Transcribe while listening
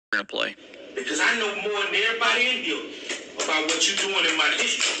We're going to play. Because I know more than everybody in here about what you're doing in my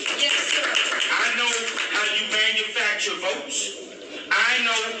district. Yes, sir. I know how you manufacture votes. I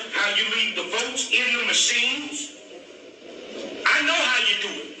know how you leave the votes in the machines. I know how you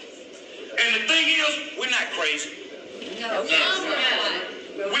do it. And the thing is, we're not crazy. No.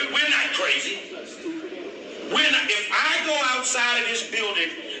 We're not crazy. We're not. If I go outside of this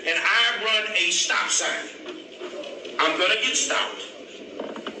building and I run a stop sign, I'm going to get stopped.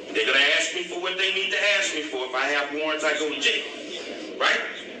 They're going to ask me for what they need to ask me for. If I have warrants, I go to jail. Right?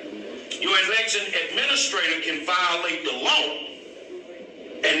 Your election administrator can violate the law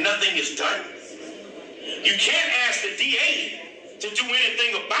and nothing is done. You can't ask the DA to do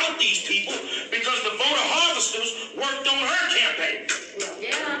anything about these people because the voter harvesters worked on her campaign.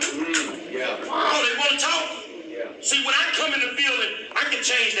 Yeah. Oh, they want to talk? Yeah. See, when I come in the building, I can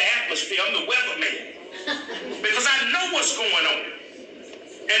change the atmosphere. I'm the weatherman. Because I know what's going on.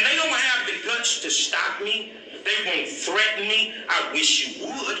 And they don't have the guts to stop me. They won't threaten me. I wish you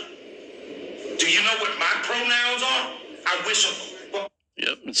would. Do you know what my pronouns are? I wish them.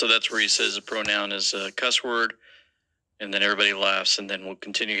 Yep. And so that's where he says the pronoun is a cuss word. And then everybody laughs. And then we'll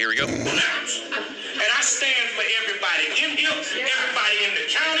continue. Here we go. Pronouns. And I stand for everybody in here, everybody in the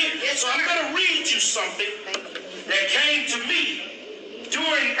county. So I'm going to read you something that came to me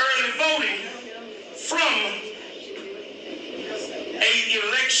during early voting from an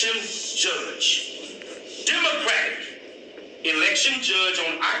election judge, Democratic election judge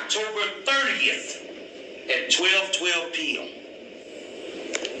on October 30th at 12:12 p.m.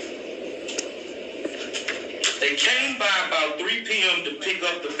 They came by about 3 p.m. to pick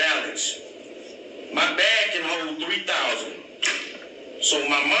up the ballots. My bag can hold 3,000. So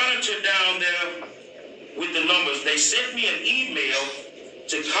my monitor down there with the numbers, they sent me an email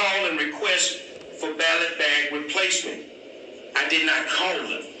to call and request for ballot bag replacement. I did not call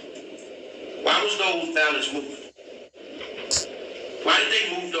them. Why was those ballots moved? Why did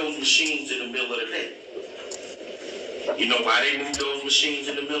they move those machines in the middle of the day? You know why they moved those machines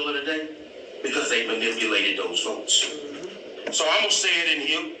in the middle of the day? Because they manipulated those votes. So I'm gonna say it in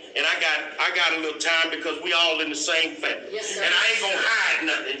here, and I got a little time because we all in the same family. Yes, sir. And I ain't gonna hide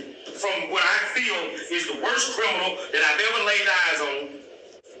nothing from what I feel is the worst criminal that I've ever laid eyes on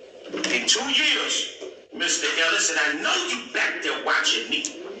in 2 years. Mr. Ellis, and I know you back there watching me.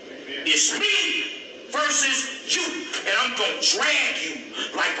 It's me versus you, and I'm gonna drag you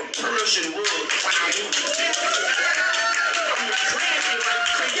like a Persian rug. I'm gonna drag you like.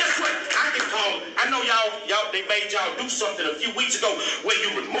 And guess what? I can call. I know y'all. They made y'all do something a few weeks ago where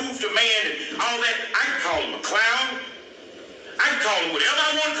you removed a man and all that. I can call him a clown. I can call him whatever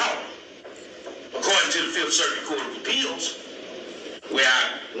I want to call him, according to the Fifth Circuit Court of Appeals, where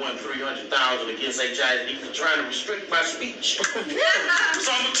I won $300,000 against HIV for trying to restrict my speech. So I'm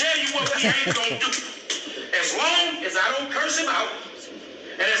gonna tell you what we ain't gonna do. As long as I don't curse him out,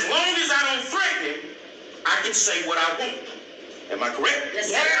 and as long as I don't threaten him, I can say what I want. Am I correct?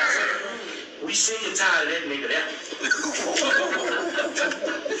 Yes, sir. We sick and tired of that nigga there.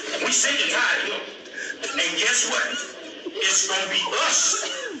 We sick and tired of him. And guess what? It's gonna be us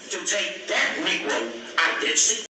to take that Negro out that seat.